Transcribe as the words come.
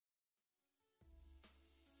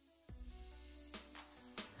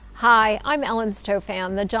Hi, I'm Ellen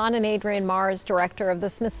Stofan, the John and Adrienne Mars Director of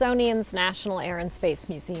the Smithsonian's National Air and Space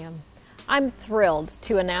Museum. I'm thrilled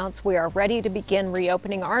to announce we are ready to begin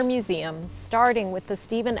reopening our museum, starting with the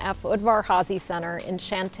Stephen F. Udvar-Hazy Center in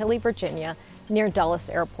Chantilly, Virginia, near Dulles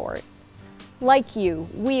Airport. Like you,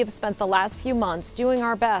 we have spent the last few months doing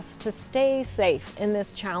our best to stay safe in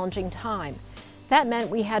this challenging time. That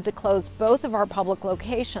meant we had to close both of our public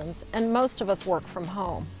locations, and most of us work from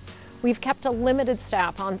home. We've kept a limited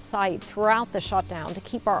staff on site throughout the shutdown to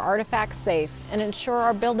keep our artifacts safe and ensure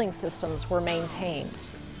our building systems were maintained.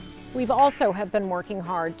 We've also have been working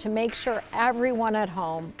hard to make sure everyone at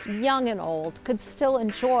home, young and old, could still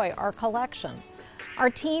enjoy our collection. Our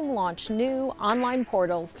team launched new online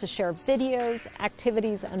portals to share videos,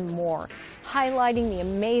 activities, and more, highlighting the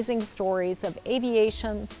amazing stories of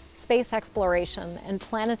aviation, space exploration, and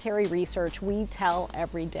planetary research we tell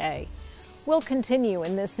every day. We'll continue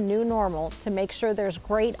in this new normal to make sure there's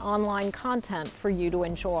great online content for you to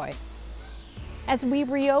enjoy. As we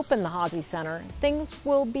reopen the Hazy Center, things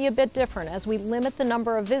will be a bit different as we limit the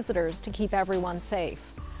number of visitors to keep everyone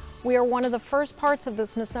safe. We are one of the first parts of the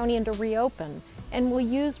Smithsonian to reopen, and we'll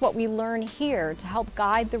use what we learn here to help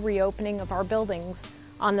guide the reopening of our buildings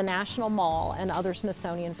on the National Mall and other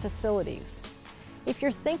Smithsonian facilities. If you're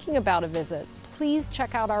thinking about a visit, please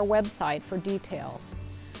check out our website for details.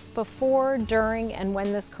 Before, during, and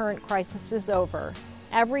when this current crisis is over,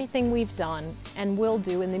 everything we've done and will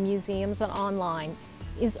do in the museums and online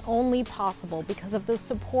is only possible because of the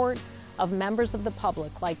support of members of the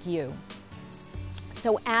public like you.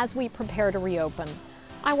 So as we prepare to reopen,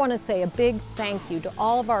 I want to say a big thank you to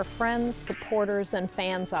all of our friends, supporters, and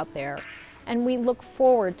fans out there, and we look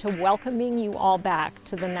forward to welcoming you all back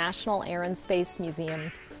to the National Air and Space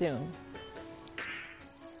Museum soon.